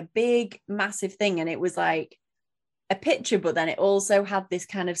wall, like a big massive thing, and it was like a picture, but then it also had this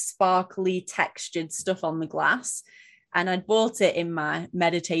kind of sparkly textured stuff on the glass. And I'd bought it in my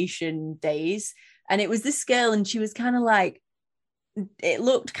meditation days, and it was this girl, and she was kind of like, it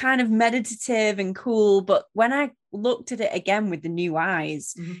looked kind of meditative and cool, but when I looked at it again with the new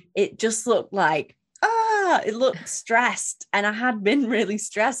eyes, it just looked like, it looked stressed, and I had been really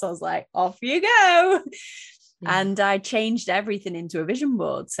stressed. I was like, off you go. And I changed everything into a vision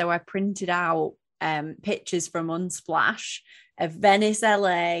board. So I printed out pictures from Unsplash of Venice,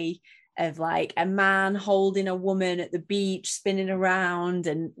 LA, of like a man holding a woman at the beach spinning around,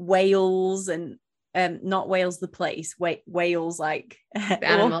 and whales, and not Wales the place, whales like The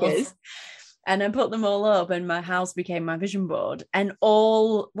animals. orcas. And I put them all up, and my house became my vision board. And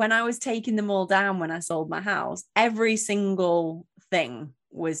when I was taking them all down, when I sold my house, every single thing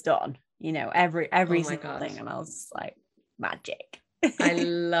was done, every single thing. And I was like, magic. I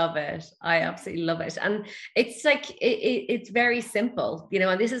love it. I absolutely love it. And it's like, it's very simple,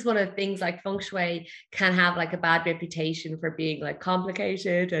 and this is one of the things, like feng shui can have like a bad reputation for being like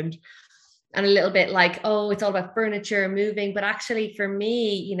complicated and a little bit like, oh, it's all about furniture moving. But actually for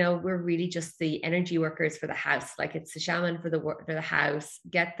me, we're really just the energy workers for the house. Like it's the shaman for the house,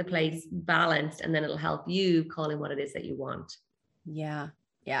 get the place balanced, and then it'll help you call in what it is that you want. Yeah,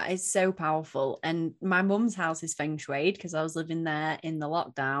 it's so powerful. And my mum's house is feng shuied because I was living there in the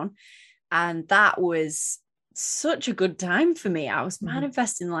lockdown. And that was such a good time for me. I was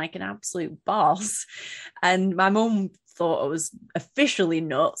manifesting like an absolute boss. And my mum thought I was officially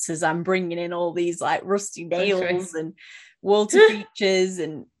nuts as I'm bringing in all these like rusty nails and water features,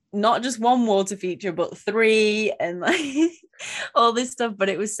 and not just one water feature, but 3, and like all this stuff. But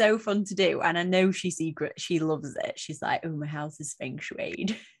it was so fun to do. And I know she loves it. She's like, oh, my house is feng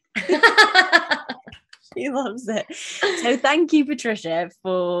shuied. She loves it. So thank you, Patricia,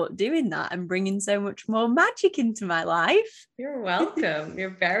 for doing that and bringing so much more magic into my life. You're welcome.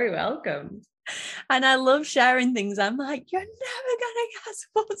 You're very welcome. And I love sharing things. I'm like, you're never gonna guess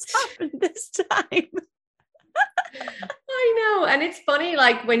what's happened this time. I know. And it's funny,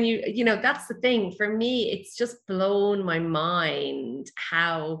 like when that's the thing for me, it's just blown my mind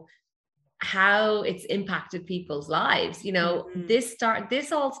how it's impacted people's lives.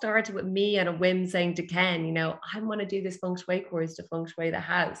 This all started with me at a whim saying to Ken, I want to do this feng shui course to feng shui the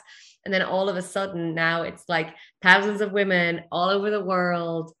house. And then all of a sudden now it's like thousands of women all over the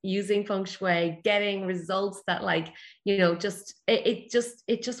world using feng shui, getting results that it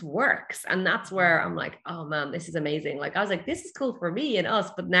just works. And that's where I'm like, oh man, this is amazing. Like I was like, this is cool for me and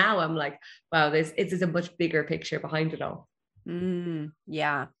us. But now I'm like, wow, this is a much bigger picture behind it all.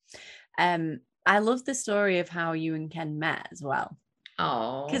 Yeah. I love the story of how you and Ken met as well.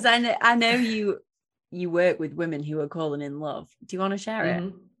 Oh, because I know you work with women who are calling in love. Do you want to share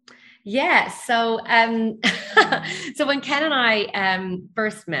it? Yeah. So, so when Ken and I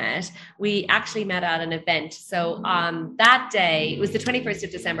first met, we actually met at an event. So that day, it was the 21st of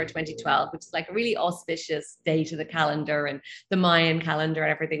December, 2012, which is like a really auspicious day to the calendar, and the Mayan calendar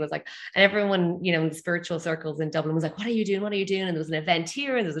and everything was like, and everyone, in the spiritual circles in Dublin was like, what are you doing? What are you doing? And there was an event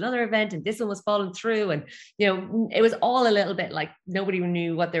here and there's another event and this one was falling through. And, it was all a little bit like nobody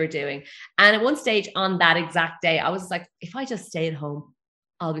knew what they were doing. And at one stage on that exact day, I was like, if I just stay at home,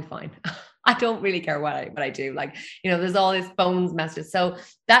 I'll be fine. I don't really care what I do. Like, there's all these phones messages. So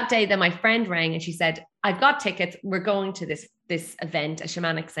that day, then my friend rang and she said, I've got tickets. We're going to this event, a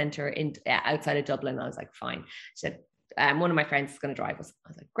shamanic center outside of Dublin. I was like, fine. She said, one of my friends is going to drive us. I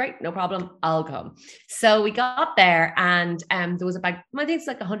was like, great, no problem. I'll come. So we got there and there was about, I think it's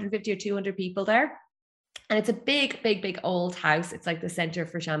like 150 or 200 people there. And it's a big, big, big old house. It's like the center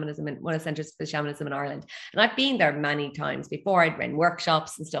for shamanism and one of the centers for shamanism in Ireland. And I've been there many times before. I'd run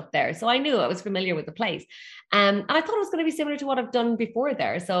workshops and stuff there. So I knew I was familiar with the place. And I thought it was going to be similar to what I've done before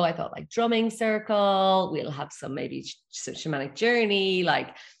there. So I thought like drumming circle, we'll have some maybe shamanic journey,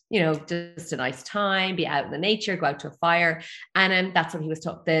 like, just a nice time, be out in the nature, go out to a fire. And that's what he was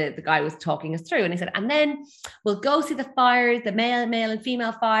the guy was talking us through. And he said, and then we'll go see the fires, the male and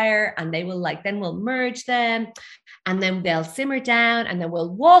female fire, and they will then we'll merge them and then they'll simmer down and then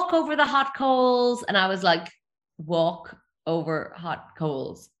we'll walk over the hot coals. And I was like, walk over hot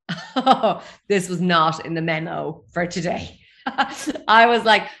coals. This was not in the memo for today. I was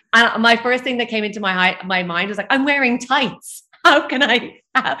like, my first thing that came into my mind was like, I'm wearing tights. How can I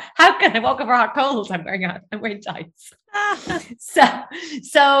walk over hot coals? I'm wearing tights.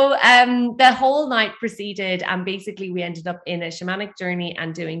 So the whole night proceeded, and basically we ended up in a shamanic journey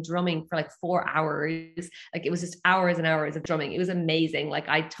and doing drumming for like 4 hours. Like it was just hours and hours of drumming. It was amazing. Like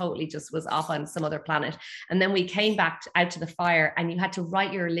I totally just was off on some other planet. And then we came back out to the fire, and you had to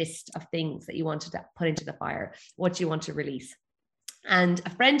write your list of things that you wanted to put into the fire, what you want to release. And a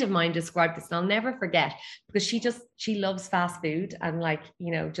friend of mine described this, and I'll never forget, because she loves fast food and like,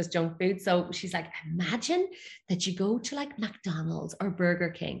 just junk food. So she's like, imagine that you go to like McDonald's or Burger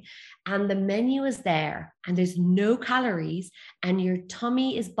King and the menu is there and there's no calories and your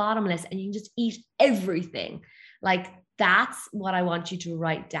tummy is bottomless and you can just eat everything. Like, that's what I want you to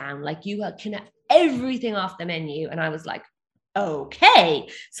write down. Like you can have everything off the menu. And I was like, okay.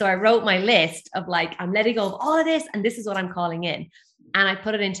 So I wrote my list of like, I'm letting go of all of this and this is what I'm calling in. And I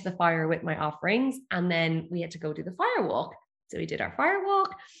put it into the fire with my offerings. And then we had to go do the fire walk. So we did our fire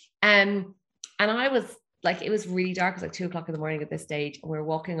walk. And I was like, it was really dark. It was like 2:00 in the morning at this stage. And we were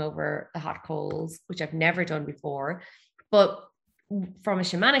walking over the hot coals, which I've never done before. But from a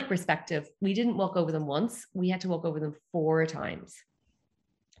shamanic perspective, we didn't walk over them once. We had to walk over them 4 times.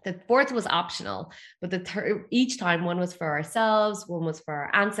 The fourth was optional, but the third, each time, one was for ourselves, one was for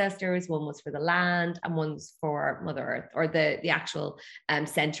our ancestors, one was for the land, and one was for Mother Earth, or the actual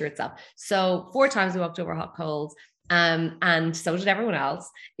center itself. So 4 times we walked over hot coals. And so did everyone else.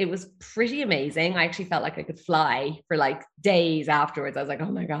 It was pretty amazing. I actually felt like I could fly for like days afterwards. I was like,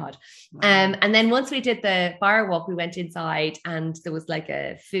 oh my God. Wow. And then once we did the fire walk, we went inside and there was like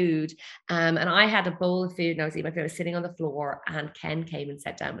a food. And I had a bowl of food and I was eating my food. I was sitting on the floor and Ken came and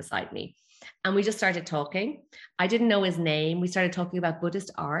sat down beside me. And we just started talking. I didn't know his name. We started talking about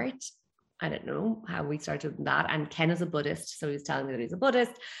Buddhist art. I don't know how we started with that. And Ken is a Buddhist. So he was telling me that he's a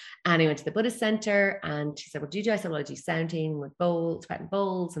Buddhist. And he went to the Buddhist center and she said, what do you do? I said, well, I do sounding with bowls, Tibetan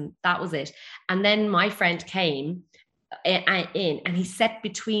bowls. And that was it. And then my friend came in and he sat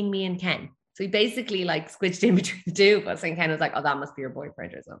between me and Ken. So he basically like squished in between the two of us. And Ken was like, oh, that must be your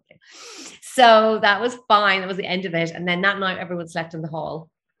boyfriend or something. So that was fine. That was the end of it. And then that night, everyone slept in the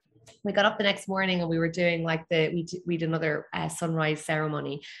hall. We got up the next morning and we were doing like we did another sunrise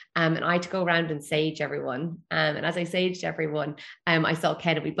ceremony, and I had to go around and sage everyone. And as I saged everyone, I saw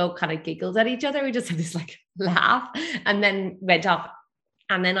Ken and we both kind of giggled at each other. We just had this like laugh and then went off.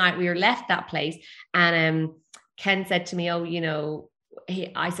 And then we were left that place, and Ken said to me, "Oh, you know,"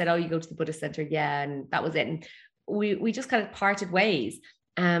 I said, "Oh, you go to the Buddhist center?" Yeah, and that was it. And we just kind of parted ways.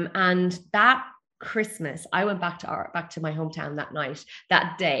 And that Christmas, I went back to my hometown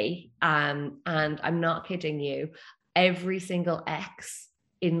that day. And I'm not kidding you, every single ex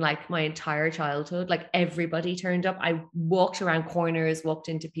in like my entire childhood, like everybody turned up. I walked around corners, walked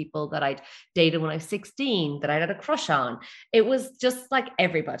into people that I'd dated when I was 16, that I had a crush on. It was just like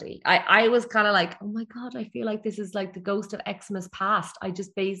everybody. I was kind of like, oh my God, I feel like this is like the ghost of Xmas past. I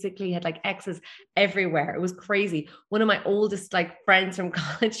just basically had like exes everywhere. It was crazy. One of my oldest like friends from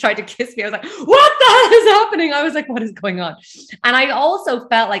college tried to kiss me. I was like, what the hell is happening? I was like, what is going on? And I also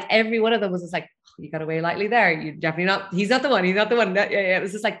felt like every one of them was just like, you got away lightly there. You definitely not. He's not the one. He's not the one. Yeah. It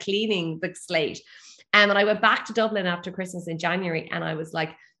was just like cleaning the slate. And I went back to Dublin after Christmas in January, and I was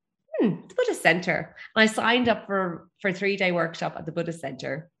like, the Buddhist Center. And I signed up for a 3-day workshop at the Buddhist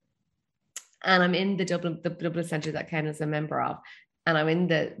Center. And I'm in the Buddhist Center that Ken is a member of. And I'm in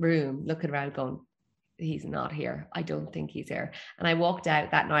the room looking around going, he's not here. I don't think he's here. And I walked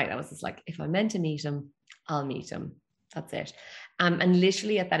out that night. I was just like, if I'm meant to meet him, I'll meet him. That's it. And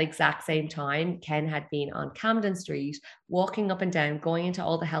literally at that exact same time, Ken had been on Camden Street, walking up and down, going into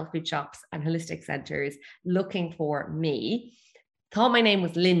all the health food shops and holistic centers, looking for me. Thought my name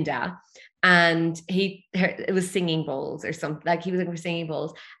was Linda, and it was singing bowls or something. Like he was looking for singing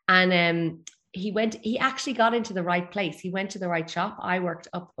bowls, and he actually got into the right place. He went to the right shop. I worked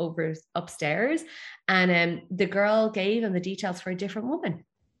upstairs, and the girl gave him the details for a different woman,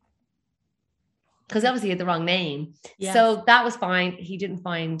 because obviously he had the wrong name. Yes. So that was fine. He didn't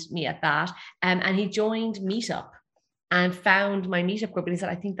find me at that. And he joined Meetup and found my Meetup group. And he said,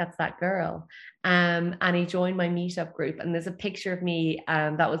 I think that's that girl. And he joined my Meetup group. And there's a picture of me.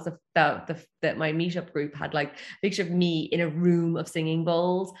 That was that my Meetup group had like a picture of me in a room of singing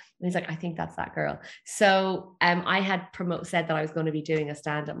bowls. And he's like, I think that's that girl. So I had said that I was going to be doing a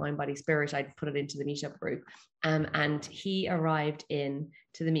stand-up Mind, Body, Spirit. I'd put it into the Meetup group. And he arrived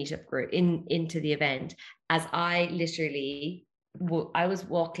to the Meetup group, into the event, as I literally, I was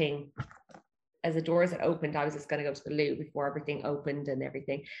walking, as the doors had opened, I was just going to go to the loo before everything opened and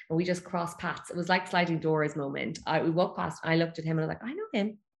everything. And we just crossed paths. It was like sliding doors moment. We walked past, I looked at him and I was like, I know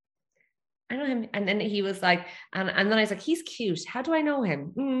him. And then he was like, and then I was like, he's cute. How do I know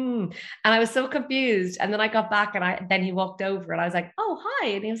him? And I was so confused. And then I got back and then he walked over and I was like, oh, hi.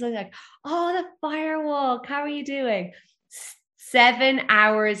 And he was like, oh, the firewalk. How are you doing? 7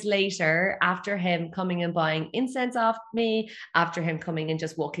 hours later, after him coming and buying incense off me, after him coming and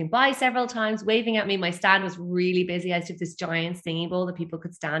just walking by several times, waving at me, my stand was really busy. I used to have this giant singing bowl that people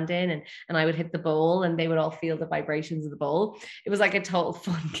could stand in, and I would hit the bowl and they would all feel the vibrations of the bowl. It was like a total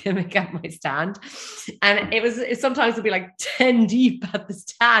fun gimmick at my stand. And it sometimes would be like 10 deep at the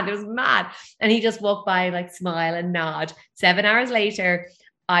stand. It was mad. And he just walked by and like smile and nod. 7 hours later,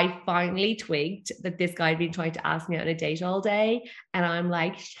 I finally twigged that this guy had been trying to ask me out on a date all day. And I'm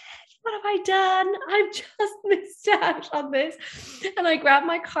like, what have I done? I've just missed out on this. And I grabbed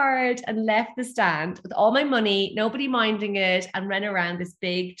my card and left the stand with all my money, nobody minding it, and ran around this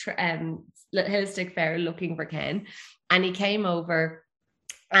big holistic fair looking for Ken. And he came over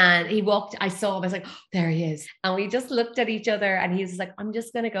and he walked, I saw him, I was like, oh, there he is. And we just looked at each other and he was like, I'm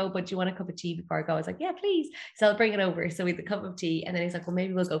just going to go, but do you want a cup of tea before I go? I was like, yeah, please. So I'll bring it over. So we had a cup of tea and then he's like, well,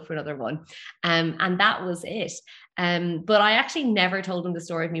 maybe we'll go for another one. And that was it. But I actually never told him the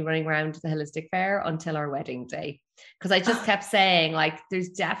story of me running around the holistic fair until our wedding day. Because I just kept saying, like,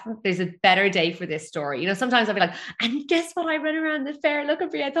 there's a better day for this story. You know, sometimes I'll be like, and guess what? I ran around the fair looking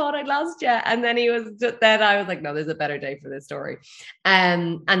for you. I thought I'd lost you. And then then I was like, no, there's a better day for this story.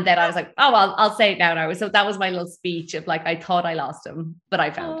 And then I was like, oh, well, I'll say it now. So that was my little speech of like, I thought I lost him, but I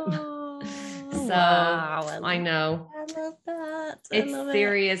found him. So wow, I know. I love that. It's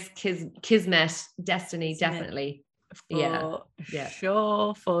serious kismet, destiny, definitely. For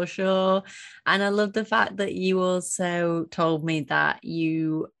sure. And I love the fact that you also told me that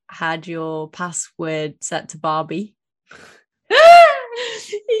you had your password set to Barbie. Yeah,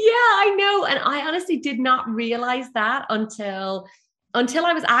 I know. And I honestly did not realize that until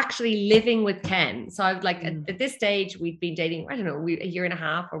I was actually living with Ken. So I was like, at this stage, we'd been dating, I don't know, a year and a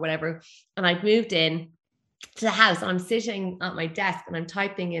half or whatever. And I'd moved in to the house and I'm sitting at my desk and I'm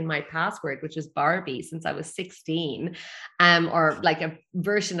typing in my password, which was Barbie since I was 16, or like a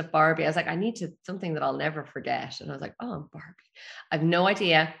version of Barbie. I was like, I need something that I'll never forget. And I was like, oh, Barbie. I have no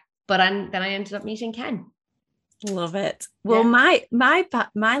idea. But then I ended up meeting Ken. Love it. Well, my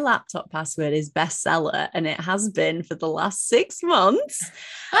laptop password is bestseller, and it has been for the last 6 months.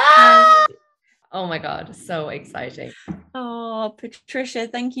 Oh my God, so exciting. Oh, Patricia,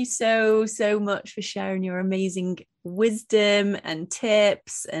 thank you so much for sharing your amazing wisdom and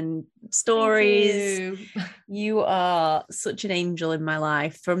tips and stories. You are such an angel in my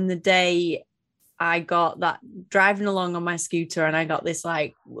life. From the day I got that, driving along on my scooter, and I got this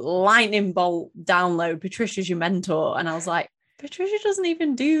like lightning bolt download, Patricia's your mentor. And I was like, Patricia doesn't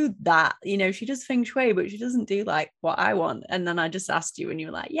even do that. You know, she does feng shui, but she doesn't do like what I want. And then I just asked you and you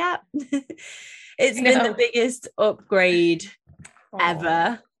were like, yeah, it's been the biggest upgrade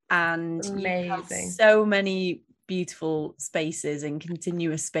ever. And you have so many beautiful spaces and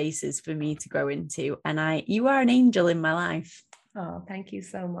continuous spaces for me to grow into. And you are an angel in my life. Oh, thank you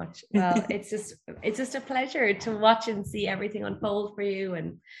so much. Well, it's just a pleasure to watch and see everything unfold for you.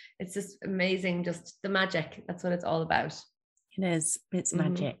 And it's just amazing. Just the magic. That's what it's all about. It is. It's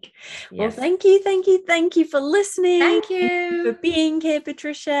magic. Yes. Well, thank you for listening. Thank you for being here,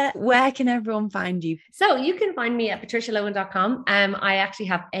 Patricia. Where can everyone find you? So you can find me at patricialowen.com. I actually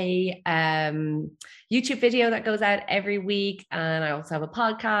have a YouTube video that goes out every week, and I also have a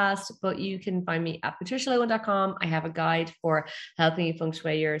podcast, but you can find me at patricialowen.com. I have a guide for helping you feng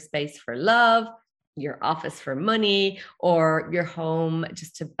shui your space for love, your office for money, or your home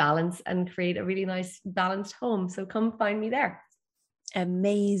just to balance and create a really nice balanced home. So come find me there.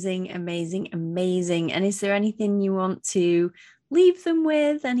 Amazing. And is there anything you want to leave them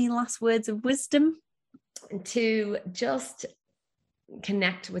with? Any last words of wisdom? To just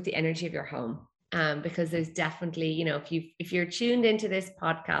connect with the energy of your home. Because there's definitely, you know, if you're tuned into this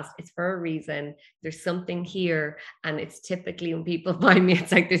podcast, it's for a reason. There's something here, and it's typically when people find me,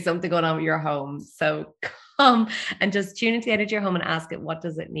 it's like there's something going on with your home. So come and just tune into the energy of your home and ask it, what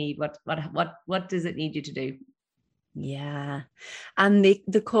does it need? What does it need you to do? Yeah, and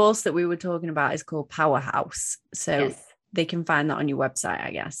the course that we were talking about is called Powerhouse, so they can find that on your website,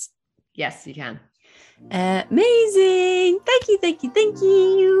 I guess. Yes, you can. Amazing! Thank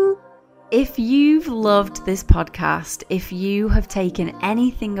you. If you've loved this podcast, if you have taken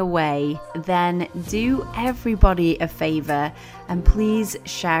anything away, then do everybody a favor and please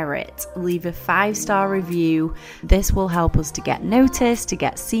share it. Leave a 5-star review. This will help us to get noticed, to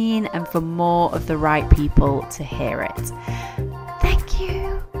get seen, and for more of the right people to hear it.